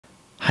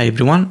Hi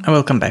everyone and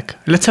welcome back.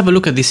 Let's have a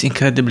look at this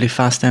incredibly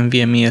fast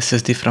NVMe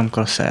SSD from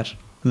Corsair,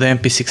 the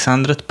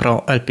MP600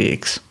 Pro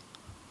LPX.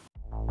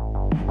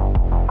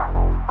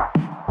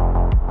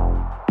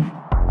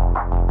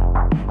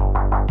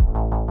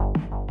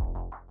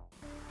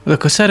 The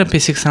Corsair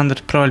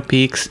MP600 Pro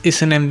LPX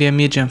is an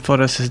NVMe Gen 4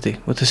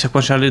 SSD with a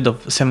sequential read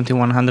of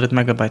 7100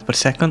 MB per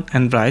second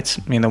and writes,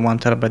 in the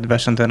 1TB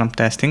version that I'm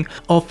testing,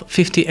 of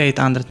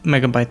 5800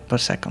 MB per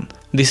second.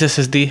 This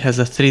SSD has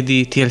a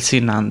 3D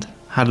TLC NAND,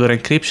 hardware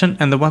encryption,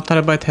 and the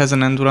 1TB has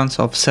an endurance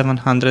of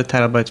 700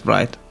 TB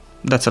write.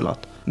 That's a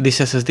lot. This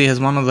SSD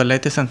has one of the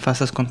latest and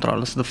fastest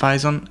controllers, the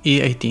Phison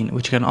E18,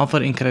 which can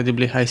offer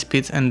incredibly high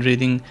speeds and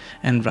reading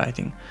and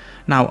writing.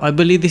 Now, I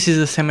believe this is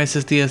the same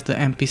SSD as the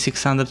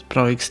MP600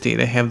 Pro XT.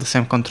 They have the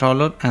same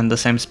controller and the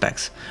same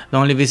specs. The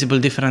only visible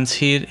difference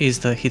here is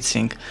the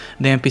heatsink.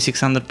 The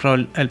MP600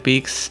 Pro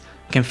LPX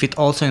can fit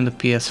also in the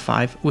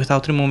PS5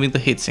 without removing the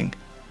heatsink,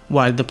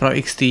 while the Pro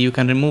XT you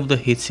can remove the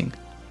heatsink.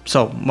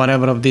 So,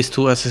 whatever of these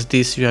two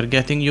SSDs you are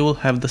getting, you will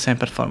have the same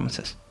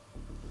performances.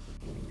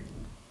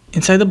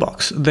 Inside the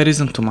box, there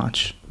isn't too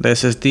much. The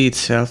SSD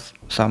itself,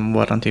 some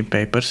warranty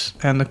papers,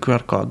 and a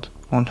QR code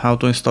on how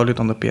to install it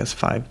on the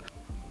PS5,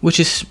 which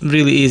is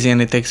really easy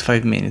and it takes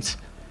 5 minutes.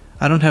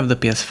 I don't have the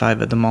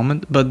PS5 at the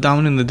moment, but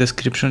down in the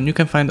description you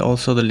can find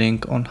also the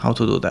link on how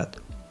to do that.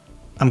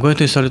 I'm going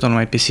to install it on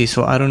my PC,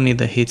 so I don't need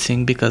the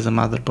heatsink because the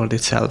motherboard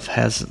itself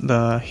has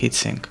the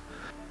heatsink.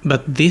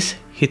 But this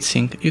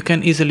heatsink, you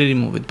can easily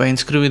remove it by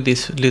unscrewing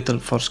these little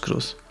 4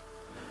 screws.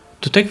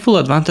 To take full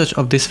advantage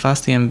of this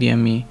fast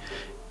NVMe,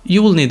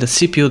 you will need a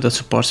CPU that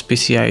supports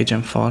PCIe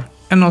Gen 4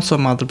 and also a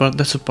motherboard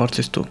that supports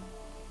it too.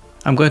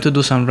 I'm going to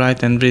do some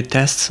write and read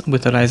tests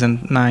with a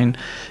Ryzen 9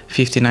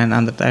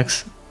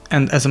 5900X,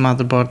 and as a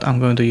motherboard I'm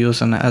going to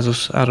use an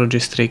Asus ROG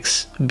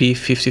Strix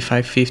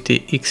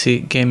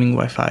B5550XE gaming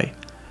Wi-Fi.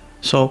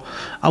 So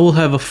I will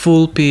have a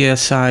full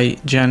PSI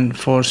Gen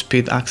 4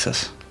 speed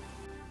access.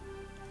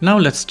 Now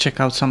let's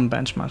check out some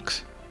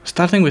benchmarks.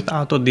 Starting with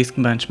auto disk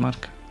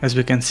benchmark, as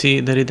we can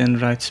see the read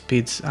and write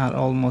speeds are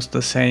almost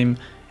the same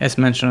as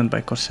mentioned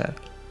by Corsair.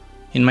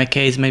 In my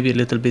case maybe a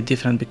little bit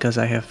different because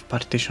I have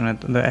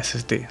partitioned the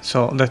SSD,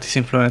 so that is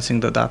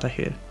influencing the data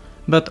here.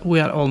 But we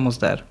are almost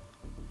there.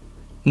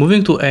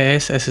 Moving to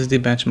AS SSD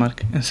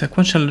benchmark, in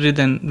sequential read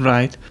and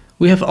write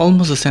we have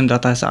almost the same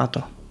data as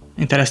auto.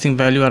 Interesting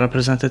values are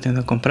represented in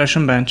the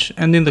compression bench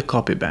and in the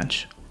copy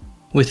bench,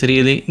 with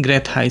really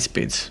great high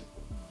speeds.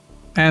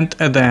 And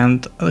at the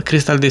end, the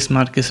Crystal Disk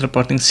Mark is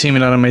reporting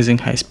similar amazing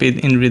high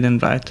speed in read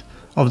and write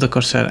of the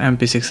Corsair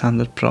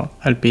MP600 Pro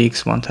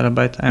LPX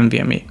 1TB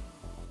NVMe.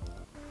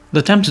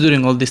 The temps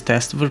during all these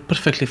tests were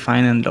perfectly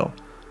fine and low.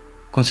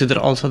 Consider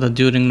also that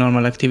during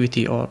normal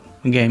activity or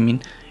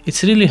gaming,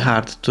 it's really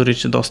hard to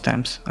reach those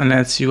temps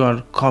unless you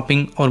are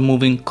copying or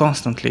moving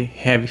constantly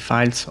heavy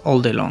files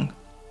all day long.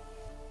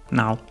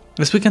 Now,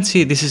 as we can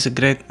see, this is a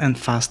great and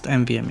fast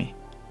NVMe.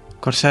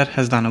 Corsair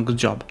has done a good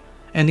job,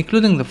 and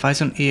including the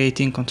Phison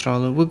E18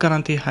 controller will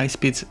guarantee high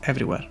speeds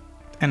everywhere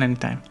and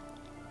anytime.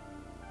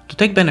 To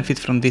take benefit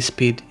from this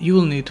speed, you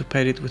will need to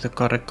pair it with a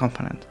correct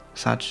component,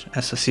 such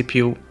as a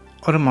CPU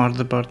or a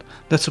motherboard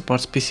that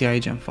supports PCIe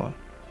Gen 4.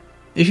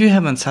 If you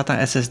have a SATA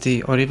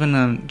SSD or even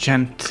a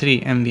Gen 3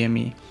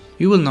 NVMe,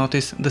 you will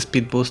notice the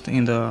speed boost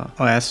in the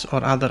OS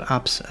or other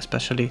apps,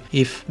 especially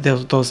if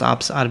those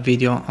apps are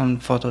video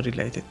and photo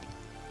related.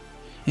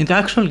 In the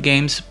actual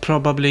games,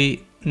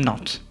 probably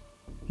not,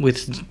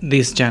 with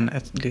this gen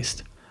at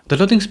least. The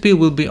loading speed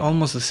will be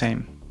almost the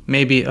same,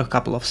 maybe a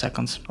couple of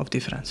seconds of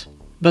difference.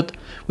 But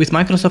with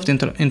Microsoft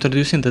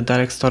introducing the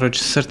direct storage,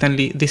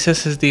 certainly this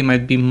SSD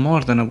might be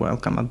more than a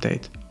welcome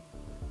update.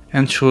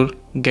 And sure,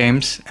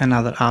 games and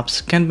other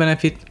apps can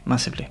benefit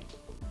massively.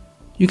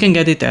 You can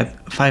get it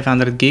at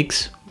 500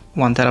 gigs,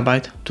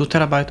 1TB,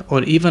 2TB,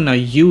 or even a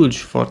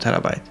huge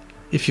 4TB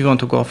if you want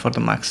to go for the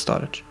max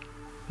storage.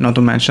 Not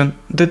to mention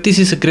that this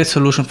is a great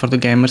solution for the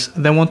gamers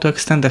that want to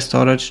extend their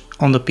storage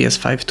on the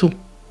PS5 too.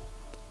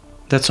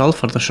 That's all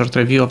for the short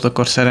review of the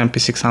Corsair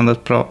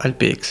MP600 Pro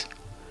LPX.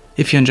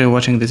 If you enjoy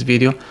watching this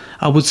video,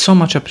 I would so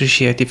much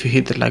appreciate if you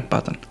hit the like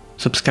button,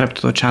 subscribe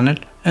to the channel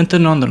and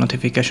turn on the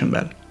notification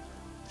bell.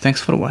 Thanks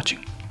for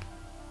watching.